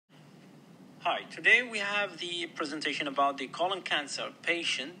Hi, today we have the presentation about the colon cancer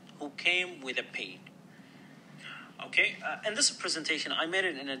patient who came with a pain. Okay, in this presentation I made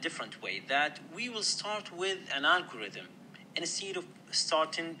it in a different way, that we will start with an algorithm instead of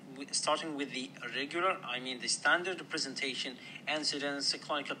starting with the regular, the standard presentation, incidence,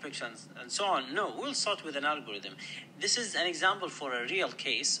 clinical picture, and so on. No, we'll start with an algorithm. This is an example for a real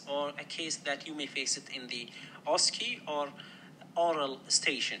case or a case that you may face it in the OSCE or oral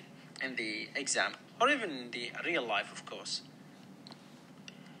station in the exam, or even in the real life, of course.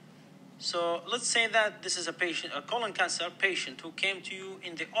 So let's say that this is a patient, a colon cancer patient who came to you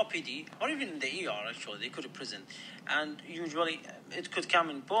in the OPD or even in the ER. Actually, they could present, and usually it could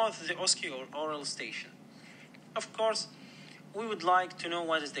come in both the OSCE or oral station. Of course, we would like to know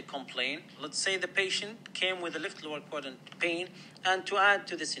what is the complaint. Let's say the patient came with a left lower quadrant pain, and to add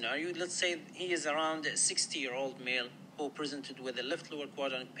to the scenario, let's say he is around a 60-year-old male who presented with a left lower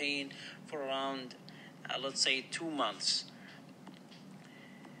quadrant pain for around, let's say, 2 months.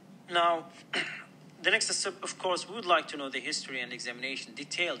 Now, the next step, of course, we would like to know the history and examination,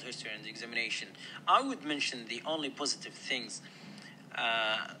 detailed history and examination. I would mention the only positive things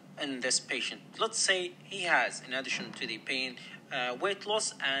in this patient. Let's say he has, in addition to the pain, weight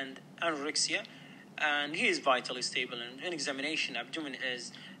loss and anorexia, and he is vitally stable. And in examination, abdomen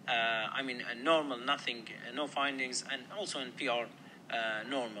is, normal, nothing, no findings, and also in PR,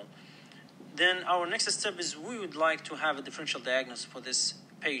 normal. Then our next step is we would like to have a differential diagnosis for this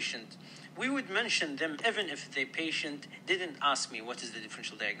patient. We would mention them even if the patient didn't ask me what is the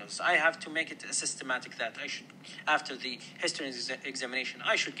differential diagnosis. I have to make it a systematic that I should, after the history examination,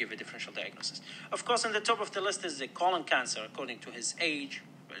 I should give a differential diagnosis. Of course, on the top of the list is the colon cancer according to his age,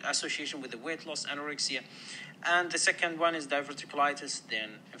 association with the weight loss, anorexia. And the second one is diverticulitis,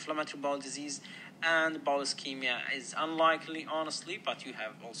 then inflammatory bowel disease, and bowel ischemia is unlikely, honestly, but you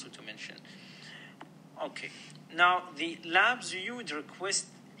have also to mention. Okay, now the labs you would request,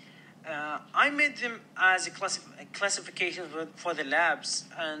 I made them as a classification for the labs,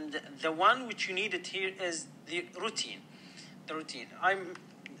 and the one which you needed here is the routine. The routine.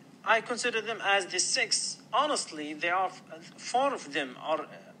 I consider them as the 6. Honestly, there are 4 of them are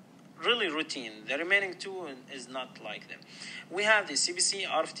really routine. The remaining 2 is not like them. We have the CBC,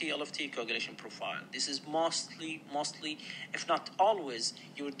 RFT, LFT coagulation profile. This is mostly, if not always,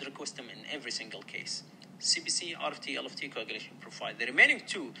 you would request them in every single case. CBC, RFT, LFT coagulation profile. The remaining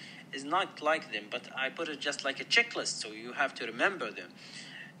 2 is not like them, but I put it just like a checklist, so you have to remember them.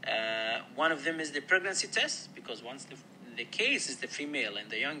 One of them is the pregnancy test, because once the case is the female in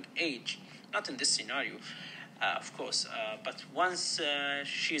the young age, not in this scenario, of course, but once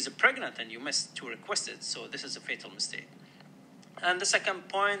she is pregnant and you missed to request it, so this is a fatal mistake. And the second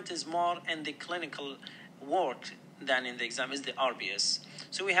point is more in the clinical work than in the exam, is the RBS.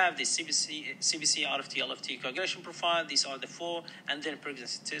 So we have the CBC, RFT, LFT coagulation profile. These are the 4, and then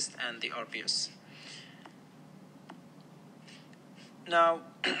pregnancy test and the RBS. Now,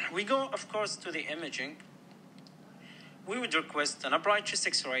 we go, of course, to the imaging. We would request an upright chest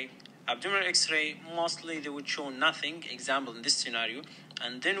X-ray, abdominal X-ray. Mostly they would show nothing, example in this scenario.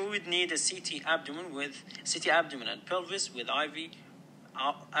 And then we would need a CT abdomen and pelvis with IV,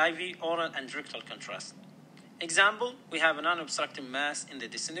 oral, and rectal contrast. Example, we have an unobstructed mass in the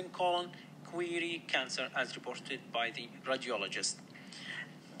descending colon, query cancer as reported by the radiologist.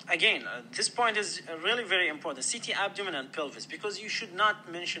 Again, this point is really very important, CT abdomen and pelvis, because you should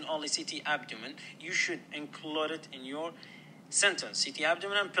not mention only CT abdomen. You should include it in your sentence, CT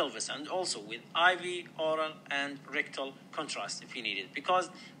abdomen and pelvis, and also with IV, oral, and rectal contrast if you need it,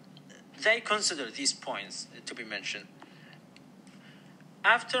 because they consider these points to be mentioned.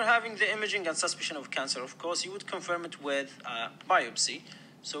 After having the imaging and suspicion of cancer, of course, you would confirm it with biopsy.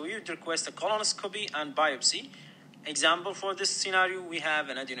 So you would request a colonoscopy and biopsy. Example for this scenario, we have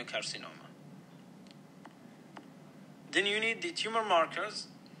an adenocarcinoma. Then you need the tumor markers.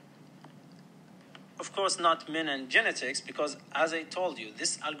 Of course, not men and genetics, because as I told you,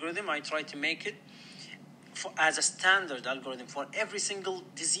 this algorithm, I try to make it as a standard algorithm for every single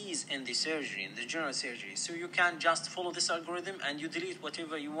disease in the surgery, in the general surgery. So you can just follow this algorithm and you delete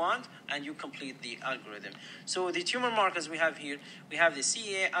whatever you want and you complete the algorithm. So the tumor markers we have here, we have the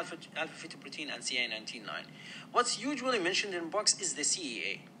CEA, alpha-fetoprotein, and CA19-9. What's usually mentioned in box is the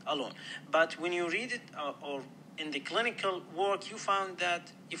CEA alone. But when you read it or in the clinical work, you find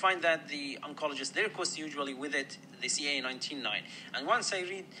that the oncologist, they request usually with it the CA19-9. And once I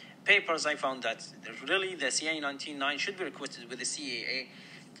read papers, I found that really the CA19-9 should be requested with the CAA,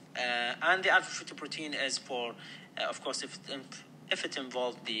 and the alpha-fetoprotein is for, of course, if it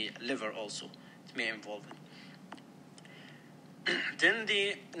involved the liver also, it may involve it. Then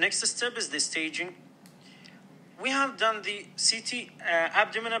the next step is the staging. We have done the CT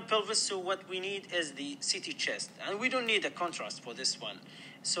abdominal pelvis, so what we need is the CT chest. And we don't need a contrast for this one.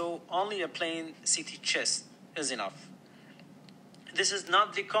 So only a plain CT chest is enough. This is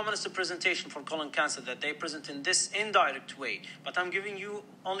not the commonest presentation for colon cancer that they present in this indirect way, but I'm giving you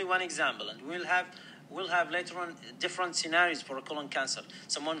only one example, and we'll have later on different scenarios for a colon cancer.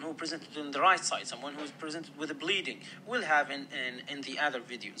 Someone who presented on the right side, someone who's presented with a bleeding, we'll have in the other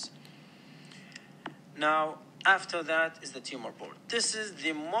videos. Now, after that is the tumor board. This is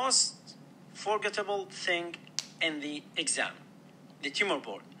the most forgettable thing in the exam, the tumor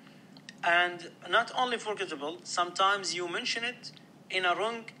board. And not only forgettable, sometimes you mention it in a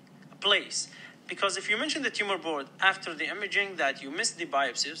wrong place. Because if you mention the tumor board after the imaging that you missed the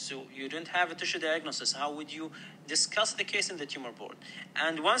biopsy, so you don't have a tissue diagnosis, how would you discuss the case in the tumor board?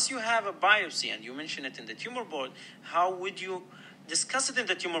 And once you have a biopsy and you mention it in the tumor board, how would you discuss it in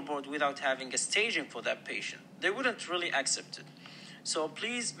the tumor board without having a staging for that patient? They wouldn't really accept it. So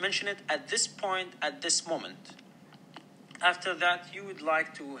please mention it at this point, at this moment. After that, you would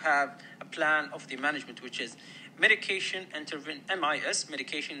like to have a plan of the management, which is medication MIS,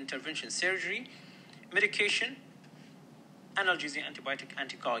 medication intervention surgery, medication, analgesia, antibiotic,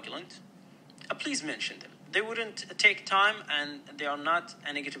 anticoagulant. Please mention them. They wouldn't take time, and they are not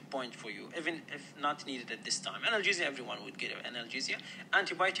a negative point for you, even if not needed at this time. Analgesia, everyone would get analgesia.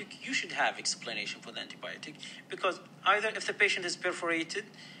 Antibiotic, you should have explanation for the antibiotic, because either if the patient is perforated,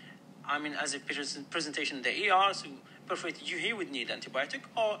 as a presentation in the ER, so perforated, he would need antibiotic,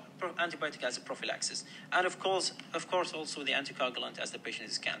 or antibiotic as a prophylaxis. And of course, also the anticoagulant as the patient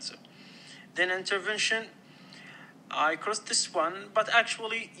is cancer. Then intervention, I crossed this one, but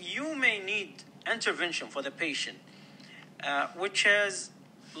actually you may need intervention for the patient, which is,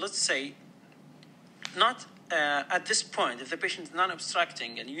 let's say, not at this point. If the patient is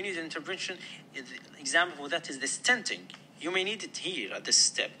non-obstructing and you need intervention, the example for that is the stenting. You may need it here at this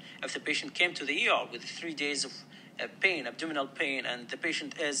step. If the patient came to the ER with 3 days of pain, abdominal pain, and the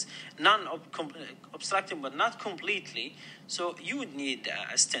patient is non-obstructing but not completely, so you would need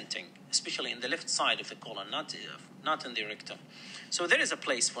a stenting, especially in the left side of the colon, not in the rectum. So there is a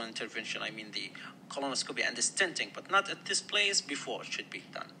place for intervention, the colonoscopy and the stenting, but not at this place. Before it should be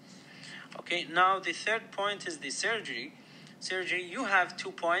done. Okay, now the third point is the surgery. Surgery, you have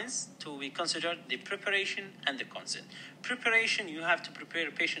 2 points to be considered, the preparation and the consent. Preparation, you have to prepare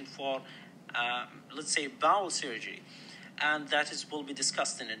a patient for, let's say, bowel surgery. And that will be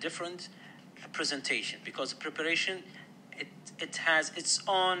discussed in a different presentation, because preparation, it has its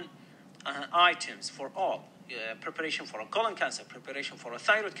own items for all. Preparation for a colon cancer, preparation for a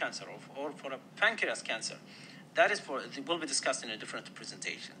thyroid cancer, or for a pancreas cancer. It will be discussed in a different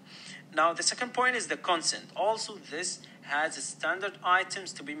presentation. Now, the second point is the consent. Also, this has standard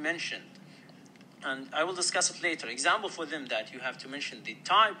items to be mentioned. And I will discuss it later. Example for them that you have to mention the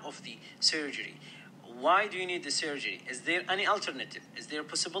type of the surgery. Why do you need the surgery? Is there any alternative? Is there a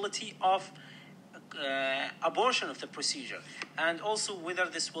possibility of abortion of the procedure? And also whether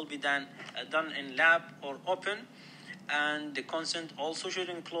this will be done in lab or open. And the consent also should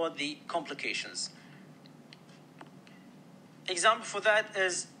include the complications. Example for that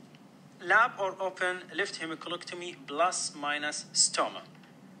is lab or open left hemicolectomy plus minus stoma.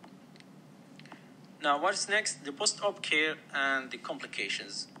 Now, what's next? The post-op care and the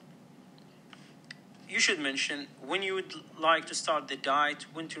complications. You should mention when you would like to start the diet,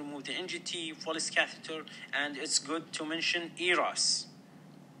 when to remove the NGT, Foley's catheter, and it's good to mention ERAS.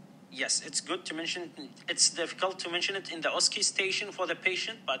 Yes, it's good to mention. It's difficult to mention it in the OSCE station for the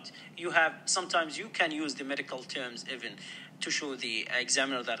patient, but sometimes you can use the medical terms even to show the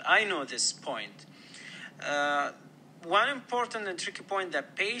examiner that I know this point. One important and tricky point,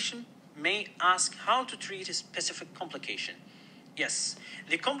 that patient may ask how to treat a specific complication. Yes,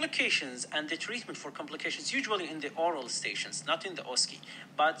 the complications and the treatment for complications usually in the oral stations, not in the OSCE.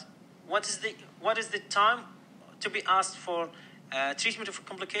 But what is the time to be asked for treatment of a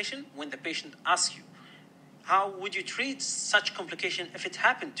complication? When the patient asks you, how would you treat such complication if it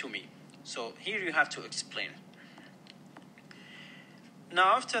happened to me? So here you have to explain.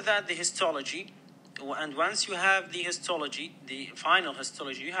 Now, after that, the histology. And once you have the histology, the final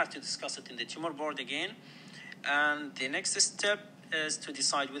histology, you have to discuss it in the tumor board again. And the next step is to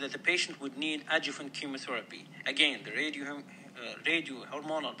decide whether the patient would need adjuvant chemotherapy. Again, the radio,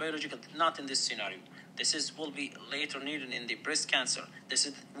 hormonal, biological, not in this scenario. Will be later needed in the breast cancer.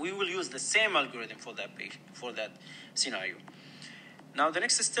 We will use the same algorithm for that patient, for that scenario. Now, the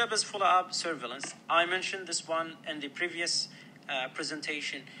next step is follow-up surveillance. I mentioned this one in the previous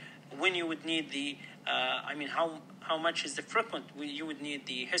presentation. When you would need the, how how much is the frequent you would need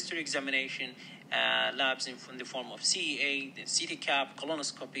the history examination, labs in the form of CEA, the CT cap,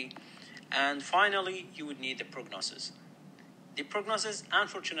 colonoscopy, and finally you would need the prognosis. The prognosis,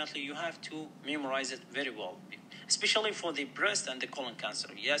 unfortunately, you have to memorize it very well, especially for the breast and the colon cancer.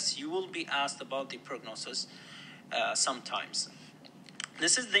 Yes, you will be asked about the prognosis sometimes.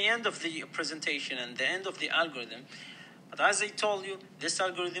 This is the end of the presentation and the end of the algorithm. But as I told you, this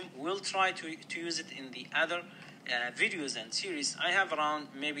algorithm will try to use it in the other videos and series. I have around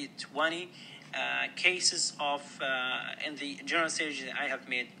maybe 20 cases of in the general surgery I have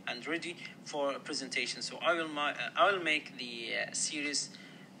made and ready for a presentation. So I will make the series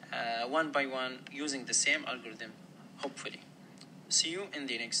one by one using the same algorithm, hopefully. See you in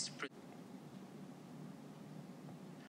the next presentation.